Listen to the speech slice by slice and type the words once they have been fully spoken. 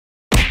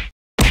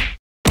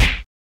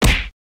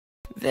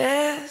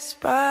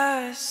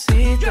Despacito,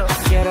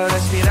 quiero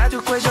respirar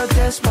tu cuello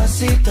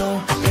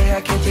despacito.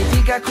 Deja que te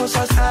diga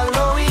cosas al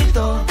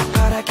oído,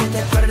 para que te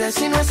acuerdes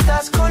si no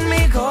estás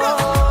conmigo.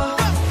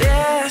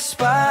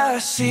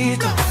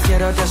 Despacito,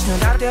 quiero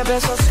desnudarte a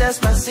besos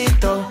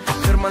despacito.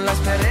 Firmo en las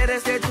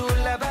paredes de tu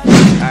lavabo.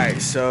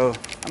 Alright, so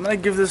I'm gonna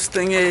give this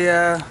thing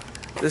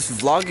this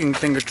vlogging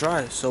thing a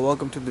try. So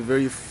welcome to the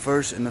very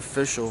first and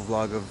official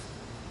vlog of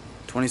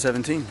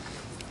 2017.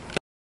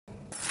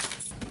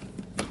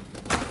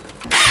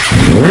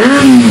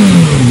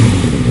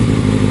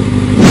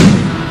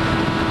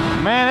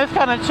 Man, it's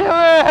kind of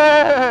chilly.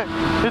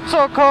 It's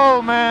so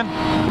cold, man.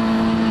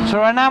 So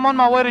right now I'm on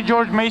my way to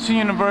George Mason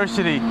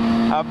University.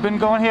 I've been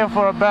going here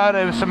for about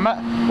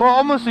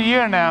almost a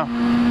year now.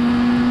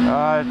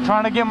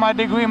 Trying to get my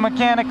degree in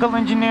mechanical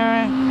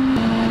engineering.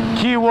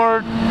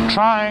 Keyword,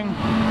 trying.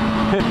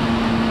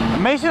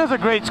 Mason is a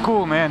great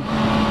school, man.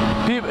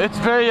 It's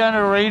very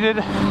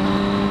underrated.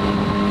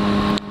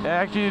 It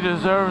actually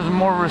deserves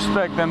more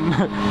respect than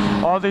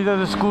all these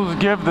other schools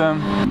give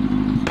them.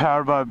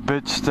 Powered by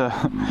bitch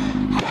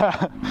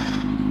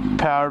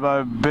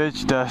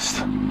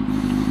dust.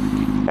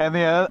 And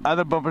the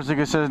other bumper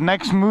sticker says,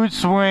 next mood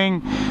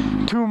swing,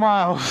 2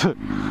 miles. He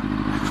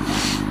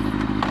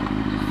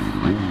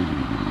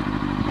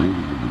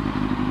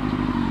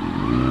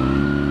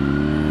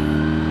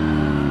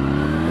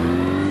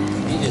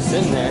just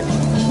in there.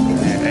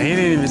 And he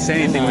didn't even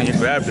say anything when you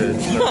grabbed it.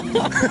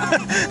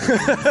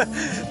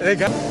 They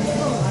got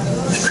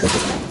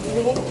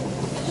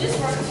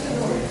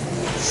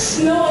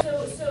No,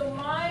 so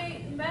my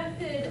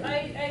method,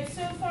 I've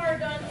so far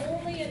done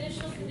only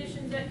initial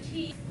conditions at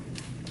T.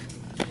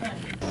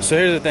 So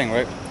here's the thing,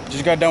 right?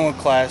 Just got done with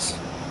class.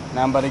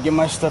 Now I'm about to get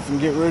my stuff and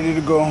get ready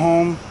to go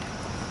home.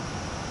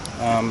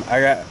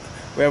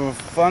 We have a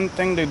fun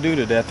thing to do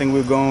today. I think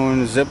we're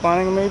going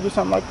ziplining maybe,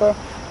 something like that.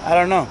 I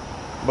don't know,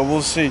 but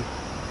we'll see.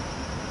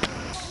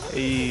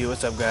 Hey,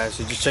 what's up guys?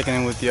 So just checking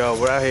in with y'all.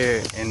 We're out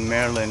here in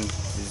Maryland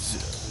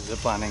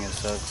ziplining and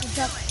stuff. What's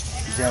up?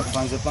 Did you have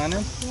fun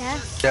ziplining? Yeah.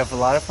 Did you have a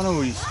lot of fun or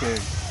were you scared?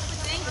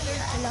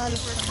 A lot of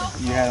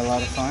fun. You had a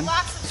lot of fun?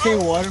 Say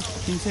water.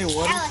 Can you say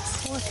water?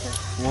 Alex, water.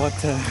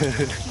 Water.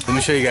 Let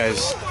me show you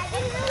guys.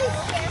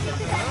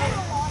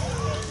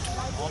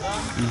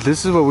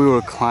 This is what we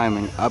were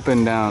climbing, up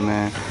and down,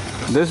 man.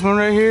 This one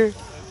right here,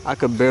 I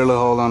could barely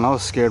hold on. I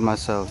was scared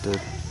myself, dude.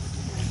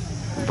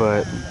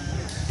 But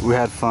we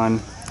had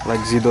fun, like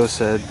Zido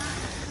said.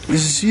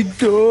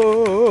 Zido.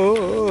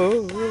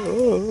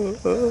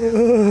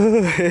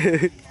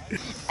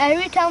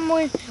 Every time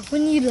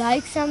when you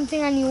like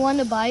something and you want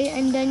to buy it,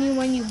 and then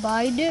when you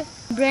buy it,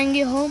 bring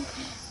it home,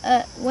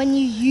 when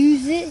you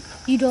use it,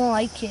 you don't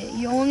like it.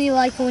 You only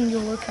like it when you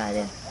look at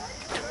it.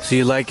 So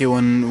you like it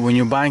when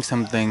you're buying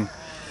something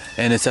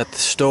and it's at the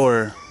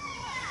store,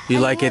 you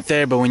like it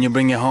there, but when you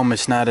bring it home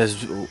it's not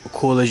as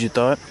cool as you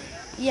thought?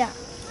 Yeah.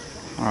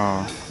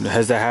 Oh,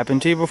 has that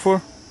happened to you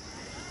before?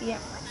 Yeah.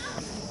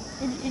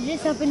 It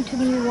just happened to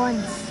me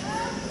once.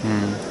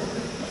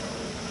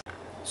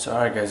 So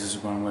alright guys, this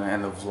is where I'm going to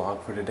end the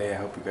vlog for today. I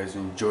hope you guys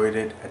enjoyed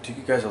it. I took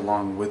you guys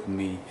along with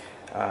me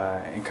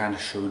and kind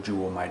of showed you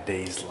what my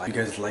day is like. If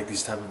you guys like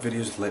these type of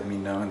videos, let me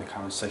know in the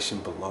comment section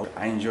below.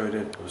 I enjoyed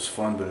it. It was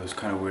fun, but it was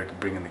kind of weird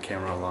bringing the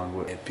camera along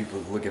with it.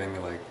 People looking at me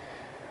like,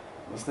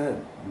 what's that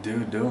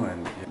dude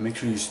doing? Make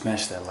sure you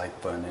smash that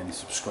like button and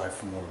subscribe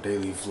for more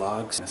daily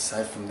vlogs. And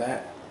aside from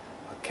that,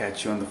 I'll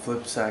catch you on the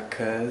flip side,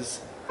 cuz.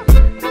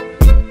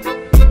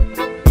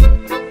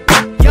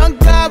 Young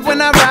God when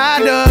I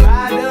ride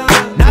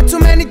up, not too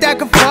many that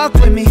can fuck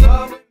with me.